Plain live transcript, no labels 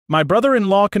My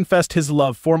brother-in-law confessed his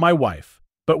love for my wife,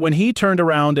 but when he turned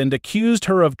around and accused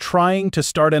her of trying to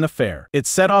start an affair, it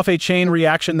set off a chain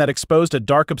reaction that exposed a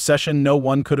dark obsession no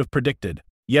one could have predicted.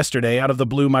 Yesterday, out of the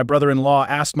blue, my brother-in-law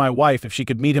asked my wife if she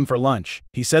could meet him for lunch.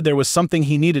 He said there was something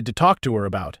he needed to talk to her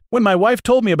about. When my wife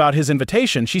told me about his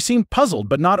invitation, she seemed puzzled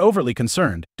but not overly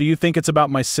concerned. "Do you think it's about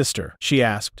my sister?" she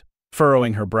asked,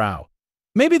 furrowing her brow.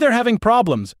 "Maybe they're having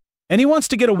problems, and he wants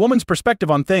to get a woman's perspective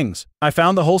on things." I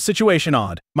found the whole situation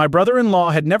odd. My brother-in-law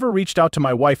had never reached out to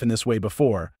my wife in this way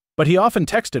before, but he often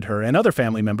texted her and other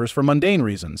family members for mundane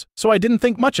reasons, so I didn't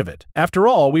think much of it. After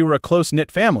all, we were a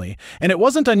close-knit family, and it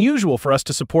wasn't unusual for us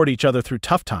to support each other through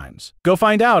tough times. "Go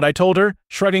find out," I told her,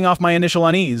 shrugging off my initial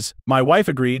unease. My wife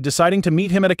agreed, deciding to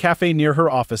meet him at a cafe near her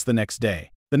office the next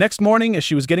day. The next morning, as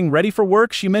she was getting ready for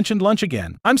work, she mentioned lunch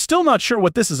again. "I'm still not sure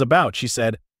what this is about," she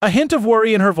said, a hint of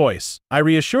worry in her voice. I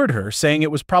reassured her, saying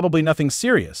it was probably nothing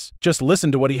serious. "Just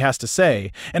listen to what he has to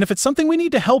say, and if it's something we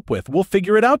need to help with, we'll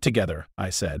figure it out together,"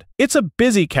 I said. It's a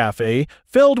busy cafe,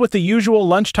 filled with the usual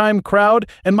lunchtime crowd,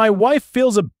 and my wife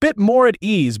feels a bit more at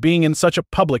ease being in such a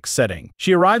public setting.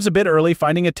 She arrives a bit early,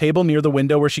 finding a table near the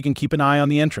window where she can keep an eye on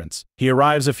the entrance. He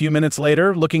arrives a few minutes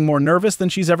later, looking more nervous than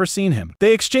she's ever seen him.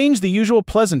 They exchange the usual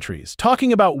pleasantries,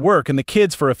 talking about work and the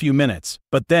kids for a few minutes.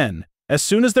 But then, as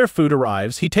soon as their food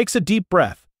arrives, he takes a deep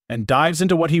breath and dives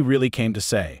into what he really came to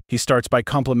say. He starts by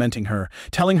complimenting her,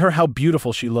 telling her how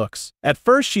beautiful she looks. At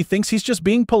first, she thinks he's just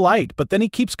being polite, but then he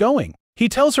keeps going. He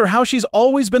tells her how she's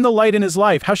always been the light in his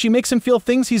life, how she makes him feel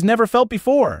things he's never felt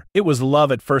before. "It was love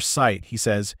at first sight," he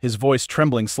says, his voice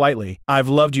trembling slightly. "I've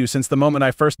loved you since the moment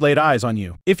I first laid eyes on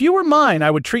you. If you were mine,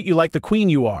 I would treat you like the queen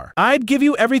you are. I'd give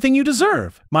you everything you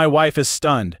deserve." My wife is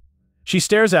stunned. She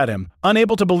stares at him,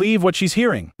 unable to believe what she's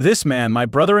hearing. This man, my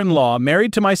brother-in-law,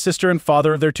 married to my sister and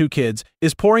father of their 2 kids,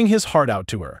 is pouring his heart out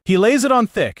to her. He lays it on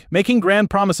thick, making grand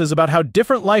promises about how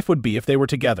different life would be if they were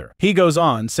together. He goes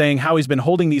on, saying how he's been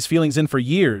holding these feelings in for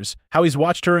years, how he's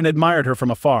watched her and admired her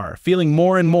from afar, feeling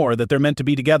more and more that they're meant to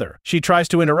be together. She tries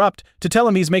to interrupt, to tell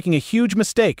him he's making a huge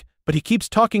mistake, but he keeps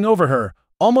talking over her,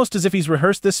 almost as if he's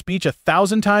rehearsed this speech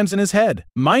 1,000 times in his head.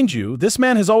 Mind you, this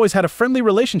man has always had a friendly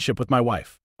relationship with my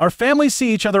wife. Our families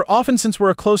see each other often since we're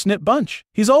a close-knit bunch.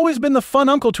 He's always been the fun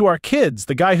uncle to our kids,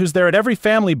 the guy who's there at every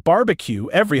family barbecue,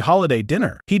 every holiday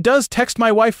dinner. He does text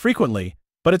my wife frequently,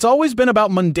 but it's always been about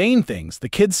mundane things, the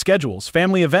kids' schedules,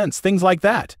 family events, things like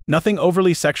that. Nothing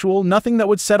overly sexual, nothing that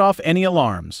would set off any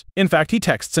alarms. In fact, he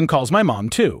texts and calls my mom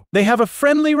too. They have a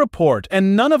friendly rapport,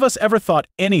 and none of us ever thought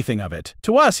anything of it.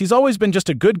 To us, he's always been just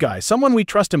a good guy, someone we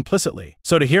trust implicitly.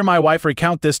 So to hear my wife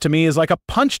recount this to me is like a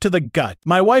punch to the gut.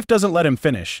 My wife doesn't let him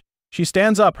finish. She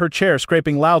stands up, her chair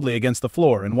scraping loudly against the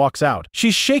floor, and walks out.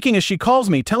 She's shaking as she calls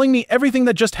me, telling me everything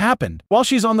that just happened. While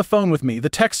she's on the phone with me, the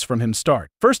texts from him start.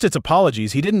 First, it's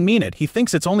apologies. He didn't mean it. He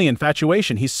thinks it's only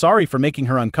infatuation. He's sorry for making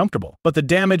her uncomfortable. But the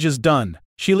damage is done.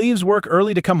 She leaves work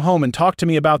early to come home and talk to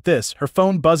me about this, her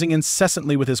phone buzzing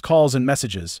incessantly with his calls and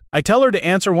messages. I tell her to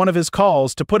answer one of his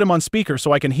calls, to put him on speaker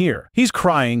so I can hear. He's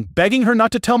crying, begging her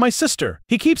not to tell my sister.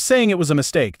 He keeps saying it was a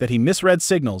mistake, that he misread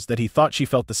signals, that he thought she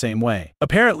felt the same way.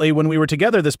 Apparently, when we were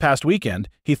together this past weekend,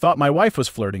 he thought my wife was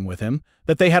flirting with him,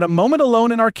 that they had a moment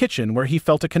alone in our kitchen where he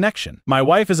felt a connection. My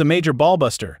wife is a major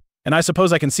ballbuster, and I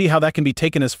suppose I can see how that can be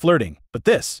taken as flirting. But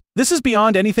this is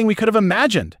beyond anything we could have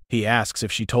imagined. He asks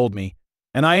if she told me,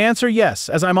 and I answer yes,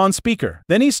 as I'm on speaker.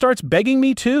 Then he starts begging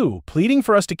me too, pleading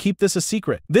for us to keep this a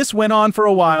secret. This went on for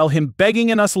a while, him begging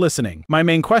and us listening. My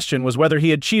main question was whether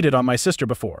he had cheated on my sister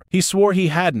before. He swore he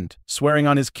hadn't, swearing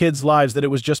on his kids' lives that it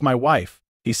was just my wife.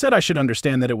 He said I should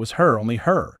understand that it was her, only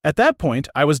her. At that point,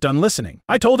 I was done listening.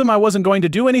 I told him I wasn't going to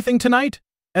do anything tonight,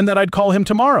 and that I'd call him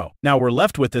tomorrow. Now we're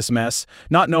left with this mess,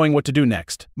 not knowing what to do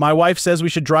next. My wife says we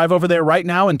should drive over there right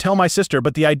now and tell my sister,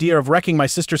 but the idea of wrecking my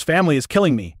sister's family is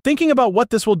killing me. Thinking about what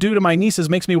this will do to my nieces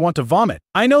makes me want to vomit.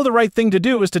 I know the right thing to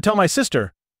do is to tell my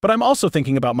sister, but I'm also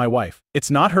thinking about my wife. It's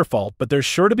not her fault, but there's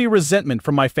sure to be resentment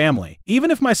from my family,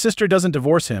 even if my sister doesn't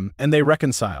divorce him and they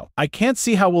reconcile. I can't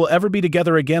see how we'll ever be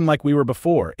together again like we were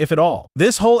before, if at all.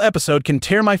 This whole episode can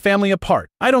tear my family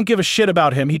apart. I don't give a shit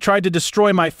about him. He tried to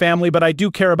destroy my family, but I do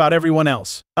care about everyone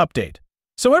else. Update.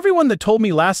 So everyone that told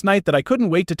me last night that I couldn't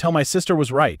wait to tell my sister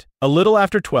was right. A little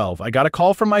after 12, I got a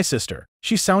call from my sister.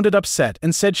 She sounded upset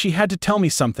and said she had to tell me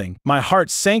something. My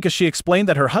heart sank as she explained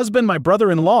that her husband, my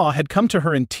brother-in-law, had come to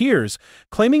her in tears,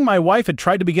 claiming my wife had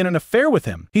tried to begin an affair with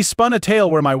him. He spun a tale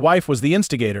where my wife was the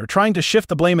instigator, trying to shift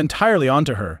the blame entirely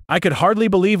onto her. I could hardly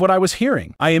believe what I was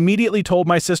hearing. I immediately told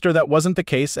my sister that wasn't the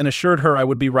case and assured her I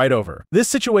would be right over. This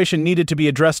situation needed to be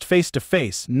addressed face to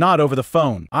face, not over the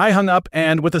phone. I hung up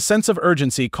and, with a sense of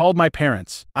urgency, called my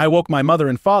parents. I woke my mother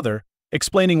and father,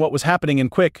 explaining what was happening in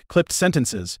quick, clipped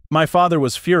sentences. My father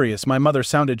was furious, my mother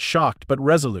sounded shocked but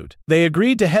resolute. They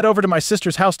agreed to head over to my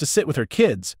sister's house to sit with her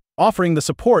kids, offering the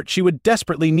support she would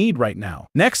desperately need right now.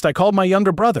 Next, I called my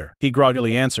younger brother, he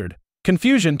groggily answered,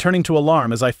 confusion turning to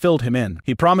alarm as I filled him in.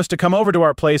 He promised to come over to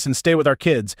our place and stay with our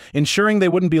kids, ensuring they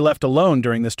wouldn't be left alone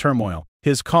during this turmoil.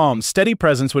 His calm, steady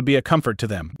presence would be a comfort to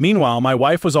them. Meanwhile, my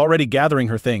wife was already gathering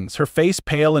her things, her face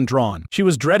pale and drawn. She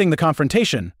was dreading the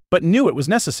confrontation, but knew it was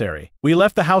necessary. We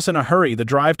left the house in a hurry, the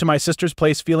drive to my sister's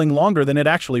place feeling longer than it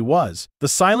actually was. The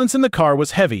silence in the car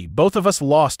was heavy, both of us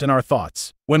lost in our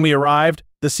thoughts. When we arrived,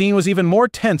 the scene was even more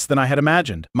tense than I had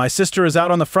imagined. My sister is out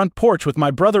on the front porch with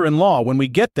my brother-in-law when we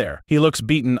get there. He looks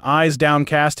beaten, eyes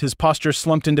downcast, his posture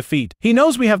slumped in defeat. He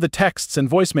knows we have the texts and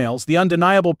voicemails, the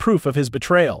undeniable proof of his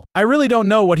betrayal. I really don't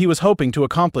know what he was hoping to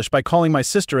accomplish by calling my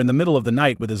sister in the middle of the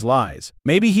night with his lies.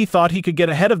 Maybe he thought he could get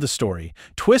ahead of the story,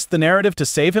 twist the narrative to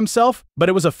save himself, but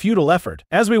it was a futile effort.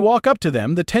 As we walk up to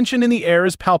them, the tension in the air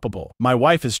is palpable. My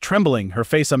wife is trembling, her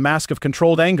face a mask of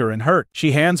controlled anger and hurt.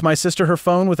 She hands my sister her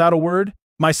phone without a word.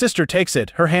 My sister takes it,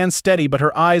 her hands steady but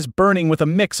her eyes burning with a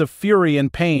mix of fury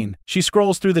and pain. She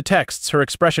scrolls through the texts, her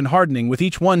expression hardening with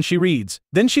each one she reads.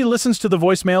 Then she listens to the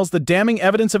voicemails, the damning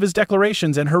evidence of his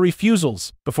declarations and her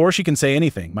refusals. Before she can say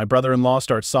anything, my brother-in-law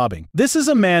starts sobbing. This is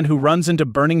a man who runs into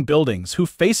burning buildings, who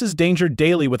faces danger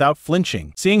daily without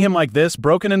flinching. Seeing him like this,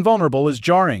 broken and vulnerable, is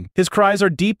jarring. His cries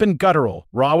are deep and guttural,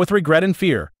 raw with regret and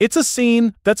fear. It's a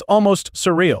scene that's almost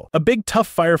surreal. A big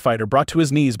tough firefighter brought to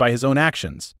his knees by his own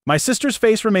actions. My sister's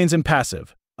face remains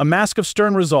impassive, a mask of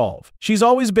stern resolve. She's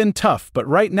always been tough, but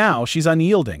right now she's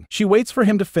unyielding. She waits for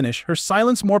him to finish, her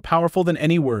silence more powerful than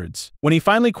any words. When he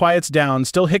finally quiets down,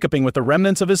 still hiccuping with the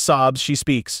remnants of his sobs, she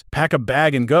speaks. "Pack a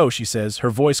bag and go," she says, her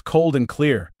voice cold and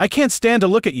clear. "I can't stand to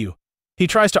look at you." He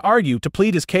tries to argue, to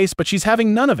plead his case, but she's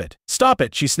having none of it. "Stop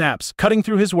it," she snaps, cutting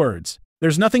through his words.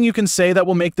 "There's nothing you can say that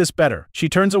will make this better." She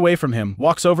turns away from him,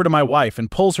 walks over to my wife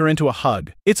and pulls her into a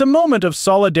hug. It's a moment of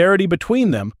solidarity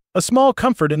between them, a small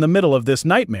comfort in the middle of this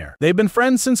nightmare. They've been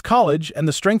friends since college, and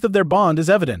the strength of their bond is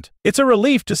evident. It's a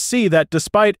relief to see that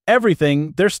despite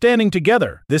everything, they're standing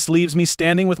together. This leaves me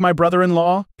standing with my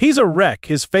brother-in-law. He's a wreck,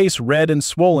 his face red and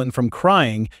swollen from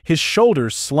crying, his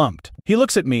shoulders slumped. He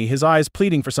looks at me, his eyes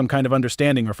pleading for some kind of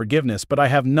understanding or forgiveness, but I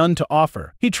have none to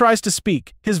offer. He tries to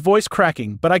speak, his voice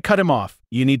cracking, but I cut him off.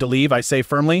 "You need to leave," I say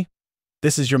firmly.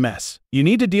 "This is your mess. You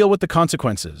need to deal with the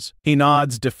consequences." He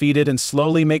nods, defeated, and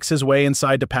slowly makes his way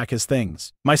inside to pack his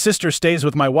things. My sister stays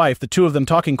with my wife, the two of them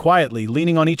talking quietly,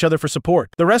 leaning on each other for support.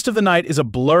 The rest of the night is a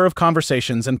blur of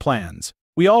conversations and plans.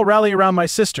 We all rally around my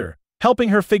sister, helping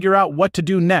her figure out what to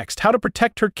do next, how to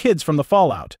protect her kids from the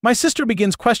fallout. My sister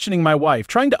begins questioning my wife,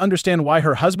 trying to understand why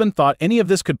her husband thought any of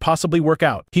this could possibly work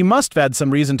out. He must have had some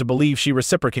reason to believe she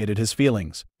reciprocated his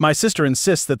feelings. My sister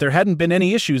insists that there hadn't been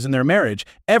any issues in their marriage,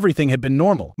 everything had been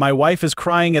normal. My wife is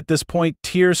crying at this point,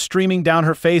 tears streaming down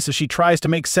her face as she tries to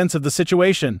make sense of the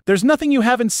situation. "There's nothing you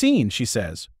haven't seen," she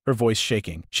says, her voice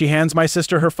shaking. She hands my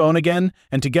sister her phone again,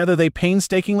 and together they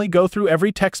painstakingly go through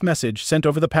every text message sent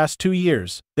over the past 2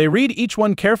 years. They read each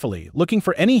one carefully, looking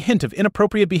for any hint of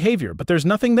inappropriate behavior, but there's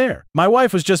nothing there. My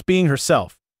wife was just being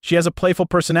herself. She has a playful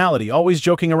personality, always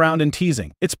joking around and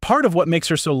teasing. It's part of what makes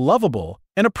her so lovable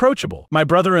and approachable. My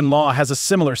brother-in-law has a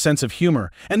similar sense of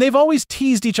humor, and they've always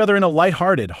teased each other in a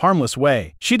lighthearted, harmless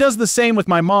way. She does the same with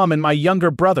my mom and my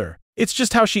younger brother. It's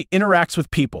just how she interacts with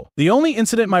people. The only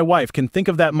incident my wife can think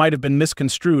of that might have been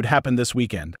misconstrued happened this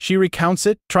weekend. She recounts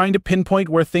it, trying to pinpoint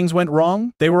where things went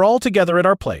wrong. They were all together at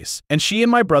our place, and she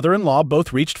and my brother-in-law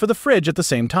both reached for the fridge at the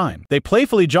same time. They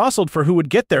playfully jostled for who would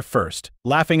get there first,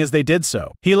 laughing as they did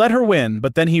so. He let her win,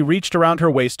 but then he reached around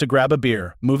her waist to grab a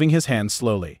beer, moving his hand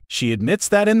slowly. She admits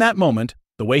that in that moment,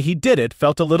 the way he did it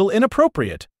felt a little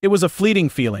inappropriate. It was a fleeting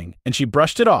feeling, and she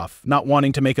brushed it off, not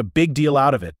wanting to make a big deal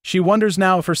out of it. She wonders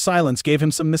now if her silence gave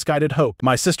him some misguided hope.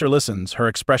 My sister listens, her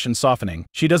expression softening.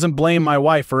 She doesn't blame my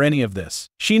wife for any of this.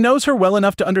 She knows her well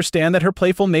enough to understand that her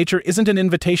playful nature isn't an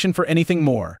invitation for anything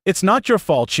more. "It's not your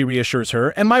fault," she reassures her,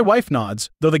 and my wife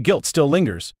nods, though the guilt still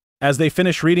lingers. As they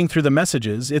finish reading through the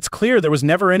messages, it's clear there was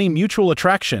never any mutual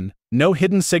attraction, no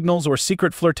hidden signals or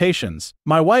secret flirtations.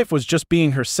 My wife was just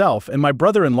being herself, and my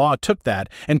brother-in-law took that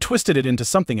and twisted it into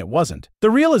something it wasn't.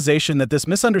 The realization that this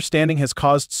misunderstanding has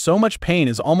caused so much pain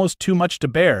is almost too much to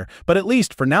bear, but at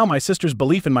least for now my sister's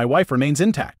belief in my wife remains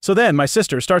intact. So then my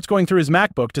sister starts going through his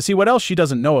MacBook to see what else she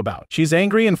doesn't know about. She's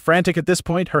angry and frantic at this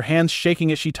point, her hands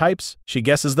shaking as she types. She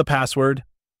guesses the password,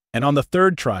 and on the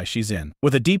third try, she's in.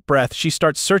 With a deep breath, she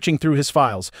starts searching through his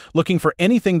files, looking for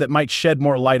anything that might shed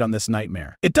more light on this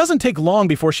nightmare. It doesn't take long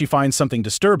before she finds something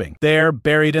disturbing. There,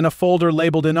 buried in a folder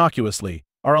labeled innocuously,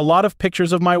 are a lot of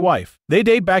pictures of my wife. They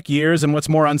date back years, and what's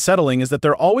more unsettling is that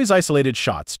they're always isolated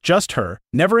shots, just her,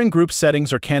 never in group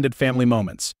settings or candid family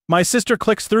moments. My sister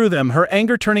clicks through them, her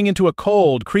anger turning into a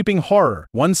cold, creeping horror.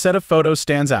 One set of photos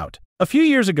stands out. A few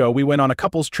years ago, we went on a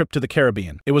couple's trip to the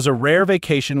Caribbean. It was a rare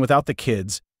vacation without the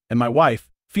kids, and my wife,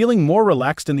 feeling more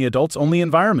relaxed in the adults-only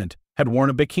environment, had worn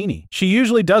a bikini. She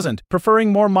usually doesn't,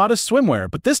 preferring more modest swimwear,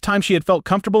 but this time she had felt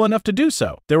comfortable enough to do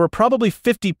so. There were probably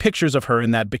 50 pictures of her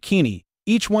in that bikini,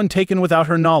 each one taken without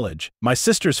her knowledge. My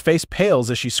sister's face pales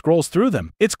as she scrolls through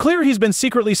them. It's clear he's been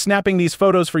secretly snapping these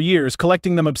photos for years,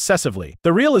 collecting them obsessively.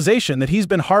 The realization that he's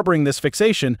been harboring this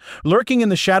fixation, lurking in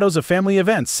the shadows of family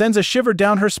events, sends a shiver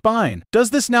down her spine. Does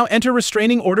this now enter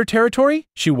restraining order territory?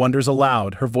 She wonders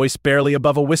aloud, her voice barely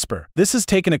above a whisper. This has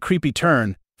taken a creepy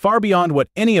turn, far beyond what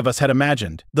any of us had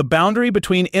imagined. The boundary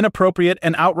between inappropriate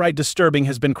and outright disturbing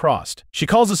has been crossed. She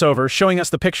calls us over, showing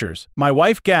us the pictures. My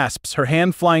wife gasps, her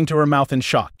hand flying to her mouth in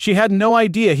shock. She had no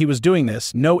idea he was doing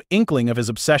this, no inkling of his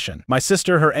obsession. My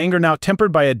sister, her anger now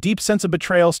tempered by a deep sense of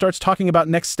betrayal, starts talking about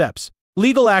next steps.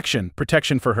 Legal action,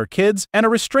 protection for her kids, and a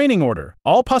restraining order.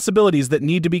 All possibilities that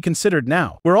need to be considered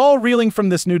now. We're all reeling from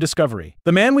this new discovery.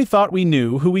 The man we thought we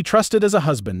knew, who we trusted as a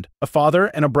husband, a father,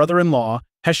 and a brother-in-law,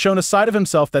 has shown a side of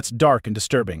himself that's dark and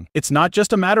disturbing. It's not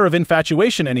just a matter of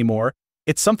infatuation anymore,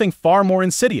 it's something far more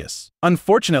insidious.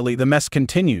 Unfortunately, the mess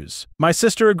continues. My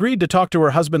sister agreed to talk to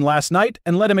her husband last night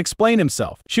and let him explain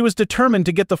himself. She was determined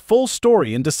to get the full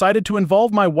story and decided to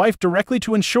involve my wife directly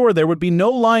to ensure there would be no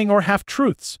lying or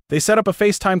half-truths. They set up a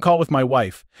FaceTime call with my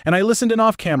wife, and I listened in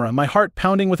off-camera, my heart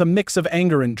pounding with a mix of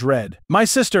anger and dread. My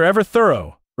sister, ever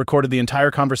thorough, recorded the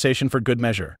entire conversation for good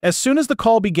measure. As soon as the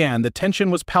call began, the tension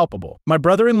was palpable. My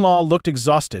brother-in-law looked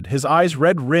exhausted, his eyes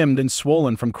red-rimmed and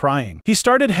swollen from crying. He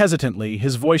started hesitantly,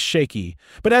 his voice shaky,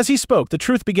 but as he spoke, the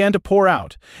truth began to pour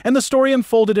out, and the story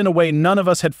unfolded in a way none of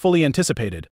us had fully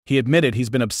anticipated. He admitted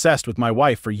he's been obsessed with my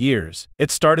wife for years.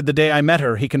 It started the day I met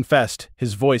her, he confessed,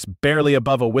 his voice barely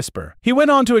above a whisper. He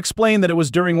went on to explain that it was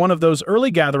during one of those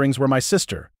early gatherings where my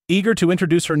sister, eager to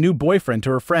introduce her new boyfriend to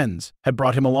her friends, had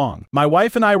brought him along. My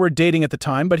wife and I were dating at the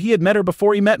time, but he had met her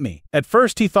before he met me. At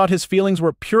first, he thought his feelings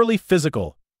were purely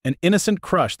physical, an innocent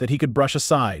crush that he could brush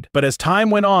aside. But as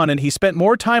time went on and he spent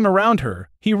more time around her,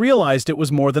 he realized it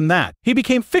was more than that. He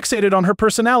became fixated on her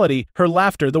personality, her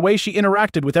laughter, the way she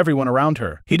interacted with everyone around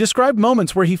her. He described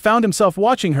moments where he found himself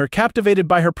watching her, captivated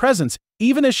by her presence,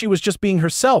 even as she was just being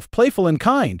herself, playful and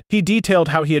kind. He detailed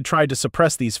how he had tried to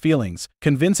suppress these feelings,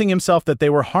 convincing himself that they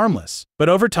were harmless. But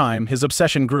over time, his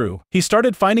obsession grew. He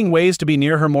started finding ways to be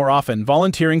near her more often,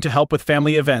 volunteering to help with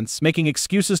family events, making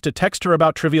excuses to text her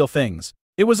about trivial things.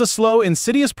 It was a slow,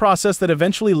 insidious process that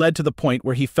eventually led to the point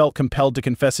where he felt compelled to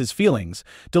confess his feelings,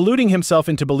 deluding himself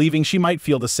into believing she might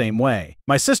feel the same way.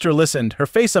 My sister listened, her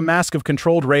face a mask of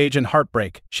controlled rage and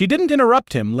heartbreak. She didn't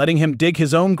interrupt him, letting him dig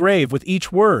his own grave with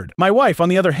each word. My wife, on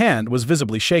the other hand, was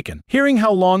visibly shaken. Hearing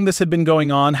how long this had been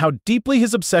going on, how deeply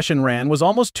his obsession ran, was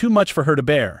almost too much for her to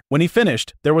bear. When he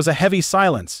finished, there was a heavy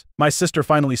silence. My sister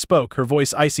finally spoke, her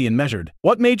voice icy and measured.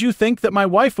 "What made you think that my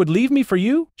wife would leave me for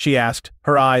you?" she asked,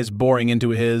 her eyes boring into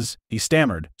his. He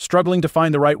stammered, struggling to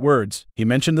find the right words. He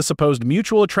mentioned the supposed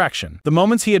mutual attraction, the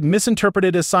moments he had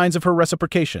misinterpreted as signs of her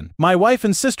reciprocation. My wife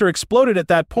and sister exploded at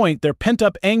that point, their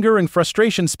pent-up anger and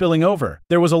frustration spilling over.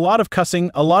 There was a lot of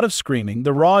cussing, a lot of screaming,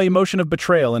 the raw emotion of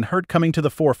betrayal and hurt coming to the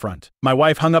forefront. My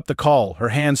wife hung up the call, her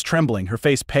hands trembling, her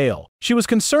face pale. She was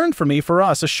concerned for me, for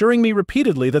us, assuring me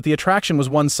repeatedly that the attraction was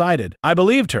one-sided. I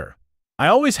believed her. I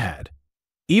always had.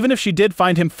 Even if she did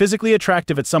find him physically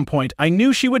attractive at some point, I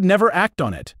knew she would never act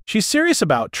on it. She's serious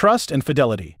about trust and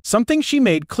fidelity, something she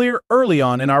made clear early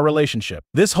on in our relationship.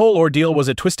 This whole ordeal was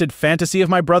a twisted fantasy of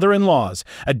my brother-in-law's,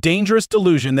 a dangerous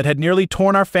delusion that had nearly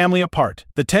torn our family apart.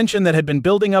 The tension that had been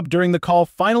building up during the call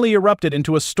finally erupted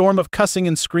into a storm of cussing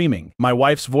and screaming. My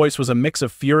wife's voice was a mix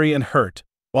of fury and hurt,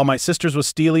 while my sister's was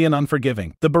steely and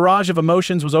unforgiving. The barrage of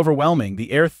emotions was overwhelming,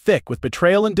 the air thick with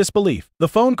betrayal and disbelief. The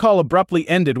phone call abruptly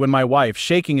ended when my wife,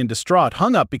 shaking and distraught,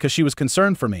 hung up because she was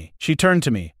concerned for me. She turned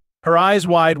to me, her eyes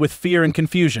wide with fear and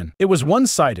confusion. "It was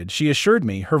one-sided," she assured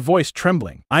me, her voice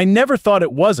trembling. "I never thought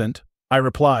it wasn't," I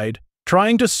replied,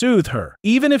 trying to soothe her.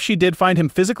 Even if she did find him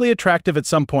physically attractive at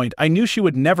some point, I knew she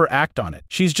would never act on it.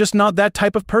 She's just not that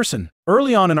type of person.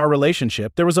 Early on in our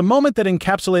relationship, there was a moment that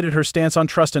encapsulated her stance on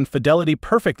trust and fidelity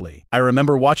perfectly. I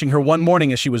remember watching her one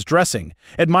morning as she was dressing,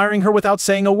 admiring her without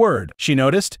saying a word. She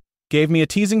noticed, gave me a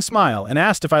teasing smile, and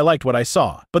asked if I liked what I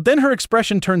saw. But then her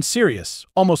expression turned serious,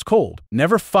 almost cold.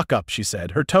 "Never fuck up," she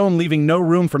said, her tone leaving no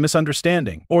room for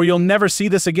misunderstanding. "Or you'll never see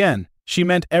this again." She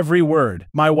meant every word.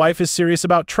 My wife is serious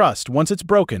about trust. Once it's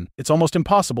broken, it's almost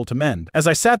impossible to mend. As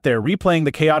I sat there replaying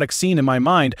the chaotic scene in my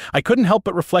mind, I couldn't help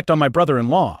but reflect on my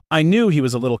brother-in-law. I knew he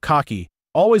was a little cocky,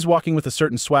 always walking with a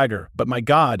certain swagger, but my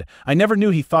God, I never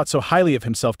knew he thought so highly of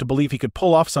himself to believe he could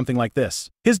pull off something like this.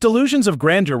 His delusions of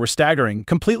grandeur were staggering,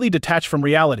 completely detached from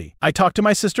reality. I talked to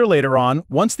my sister later on,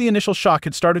 once the initial shock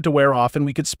had started to wear off and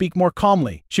we could speak more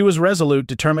calmly. She was resolute,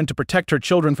 determined to protect her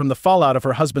children from the fallout of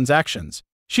her husband's actions.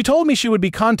 She told me she would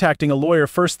be contacting a lawyer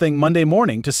first thing Monday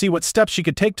morning to see what steps she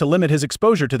could take to limit his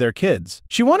exposure to their kids.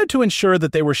 She wanted to ensure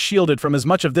that they were shielded from as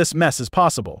much of this mess as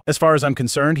possible. As far as I'm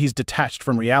concerned, he's detached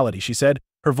from reality, she said,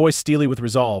 her voice steely with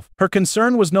resolve. Her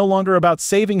concern was no longer about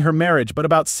saving her marriage, but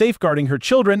about safeguarding her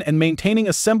children and maintaining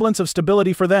a semblance of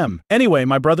stability for them. Anyway,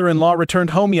 my brother-in-law returned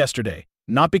home yesterday.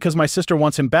 Not because my sister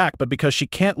wants him back, but because she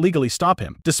can't legally stop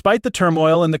him. Despite the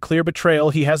turmoil and the clear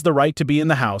betrayal, he has the right to be in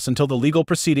the house until the legal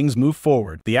proceedings move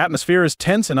forward. The atmosphere is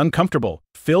tense and uncomfortable,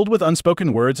 filled with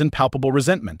unspoken words and palpable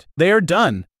resentment. They are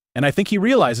done, and I think he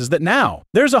realizes that now.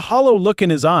 There's a hollow look in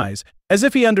his eyes, as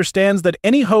if he understands that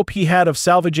any hope he had of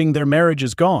salvaging their marriage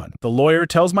is gone. The lawyer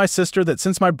tells my sister that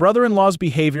since my brother-in-law's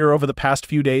behavior over the past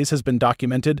few days has been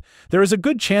documented, there is a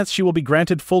good chance she will be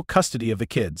granted full custody of the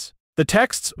kids. The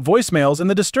texts, voicemails, and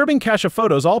the disturbing cache of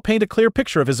photos all paint a clear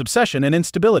picture of his obsession and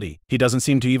instability. He doesn't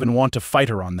seem to even want to fight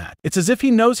her on that. It's as if he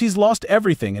knows he's lost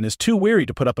everything and is too weary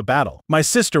to put up a battle. My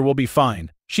sister will be fine.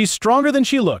 She's stronger than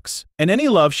she looks, and any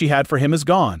love she had for him is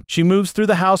gone. She moves through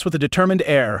the house with a determined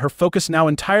air, her focus now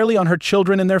entirely on her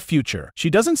children and their future. She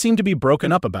doesn't seem to be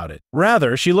broken up about it.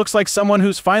 Rather, she looks like someone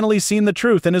who's finally seen the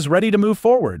truth and is ready to move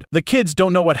forward. The kids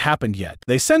don't know what happened yet.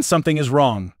 They sense something is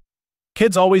wrong.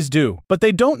 Kids always do, but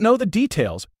they don't know the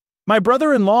details. My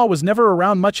brother-in-law was never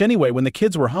around much anyway when the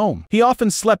kids were home. He often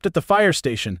slept at the fire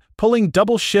station, pulling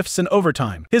double shifts and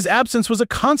overtime. His absence was a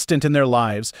constant in their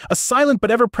lives, a silent but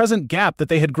ever-present gap that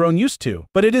they had grown used to.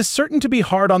 But it is certain to be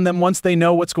hard on them once they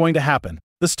know what's going to happen.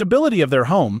 The stability of their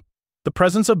home, the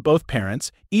presence of both parents,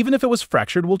 even if it was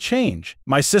fractured, will change.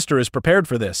 My sister is prepared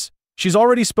for this. She's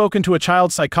already spoken to a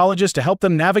child psychologist to help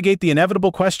them navigate the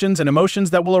inevitable questions and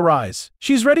emotions that will arise.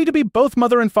 She's ready to be both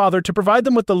mother and father to provide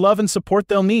them with the love and support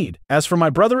they'll need. As for my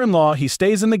brother-in-law, he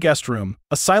stays in the guest room,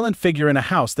 a silent figure in a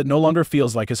house that no longer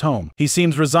feels like his home. He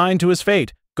seems resigned to his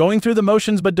fate, going through the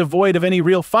motions but devoid of any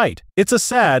real fight. It's a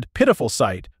sad, pitiful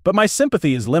sight, but my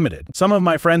sympathy is limited. Some of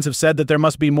my friends have said that there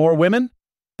must be more women,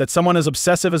 that someone as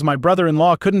obsessive as my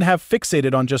brother-in-law couldn't have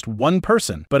fixated on just one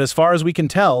person. But as far as we can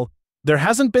tell, there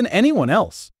hasn't been anyone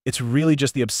else. It's really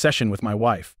just the obsession with my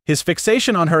wife. His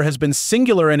fixation on her has been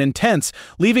singular and intense,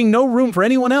 leaving no room for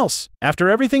anyone else. After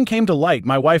everything came to light,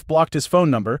 my wife blocked his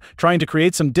phone number, trying to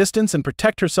create some distance and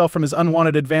protect herself from his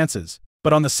unwanted advances.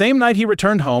 But on the same night he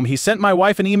returned home, he sent my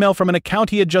wife an email from an account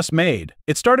he had just made.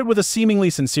 It started with a seemingly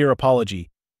sincere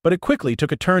apology, but it quickly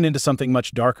took a turn into something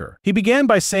much darker. He began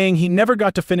by saying he never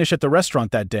got to finish at the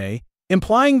restaurant that day,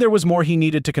 implying there was more he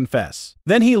needed to confess.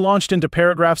 Then he launched into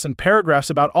paragraphs and paragraphs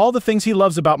about all the things he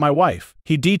loves about my wife.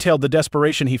 He detailed the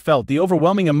desperation he felt, the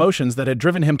overwhelming emotions that had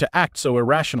driven him to act so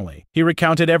irrationally. He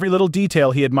recounted every little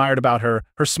detail he admired about her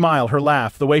smile, her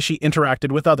laugh, the way she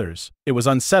interacted with others. It was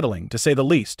unsettling, to say the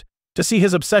least, to see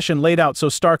his obsession laid out so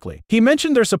starkly. He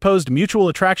mentioned their supposed mutual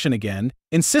attraction again,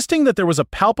 insisting that there was a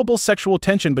palpable sexual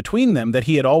tension between them that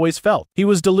he had always felt. He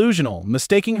was delusional,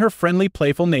 mistaking her friendly,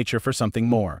 playful nature for something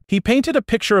more. He painted a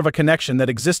picture of a connection that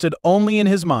existed only in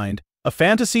his mind, a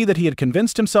fantasy that he had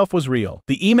convinced himself was real.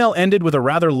 The email ended with a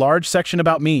rather large section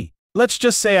about me. Let's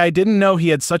just say I didn't know he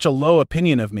had such a low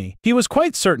opinion of me. He was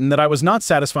quite certain that I was not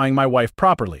satisfying my wife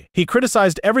properly. He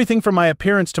criticized everything from my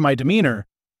appearance to my demeanor,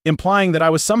 implying that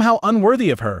I was somehow unworthy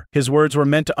of her. His words were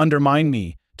meant to undermine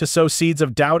me, to sow seeds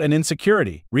of doubt and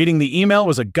insecurity. Reading the email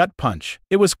was a gut punch.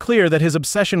 It was clear that his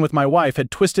obsession with my wife had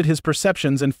twisted his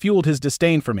perceptions and fueled his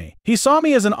disdain for me. He saw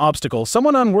me as an obstacle,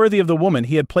 someone unworthy of the woman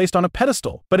he had placed on a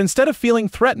pedestal. But instead of feeling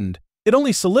threatened, it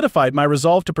only solidified my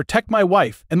resolve to protect my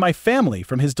wife and my family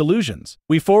from his delusions.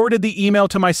 We forwarded the email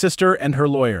to my sister and her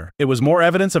lawyer. It was more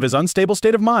evidence of his unstable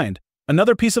state of mind,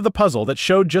 another piece of the puzzle that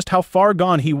showed just how far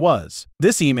gone he was.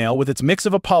 This email, with its mix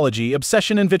of apology,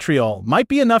 obsession, and vitriol, might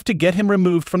be enough to get him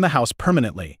removed from the house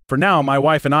permanently. For now, my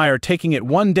wife and I are taking it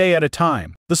one day at a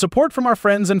time. The support from our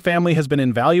friends and family has been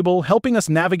invaluable, helping us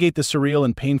navigate the surreal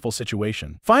and painful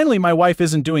situation. Finally, my wife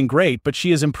isn't doing great, but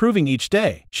she is improving each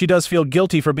day. She does feel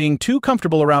guilty for being too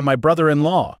comfortable around my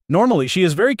brother-in-law. Normally, she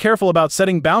is very careful about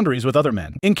setting boundaries with other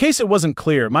men. In case it wasn't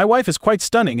clear, my wife is quite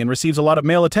stunning and receives a lot of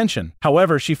male attention.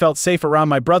 However, she felt safe around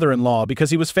my brother-in-law because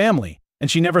he was family,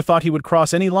 and she never thought he would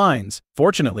cross any lines.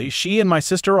 Fortunately, she and my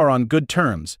sister are on good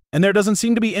terms, and there doesn't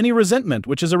seem to be any resentment,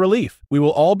 which is a relief. We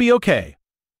will all be okay.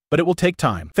 But it will take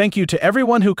time. Thank you to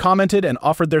everyone who commented and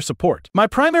offered their support. My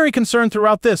primary concern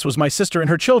throughout this was my sister and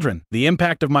her children. The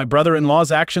impact of my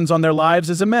brother-in-law's actions on their lives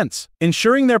is immense.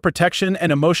 Ensuring their protection and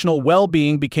emotional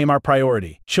well-being became our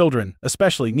priority. Children,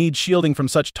 especially, need shielding from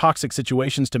such toxic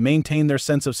situations to maintain their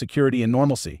sense of security and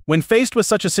normalcy. When faced with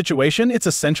such a situation, it's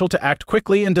essential to act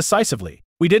quickly and decisively.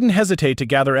 We didn't hesitate to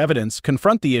gather evidence,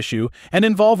 confront the issue, and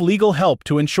involve legal help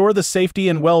to ensure the safety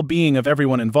and well-being of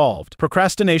everyone involved.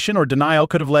 Procrastination or denial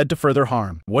could have led to further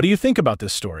harm. What do you think about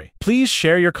this story? Please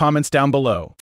share your comments down below.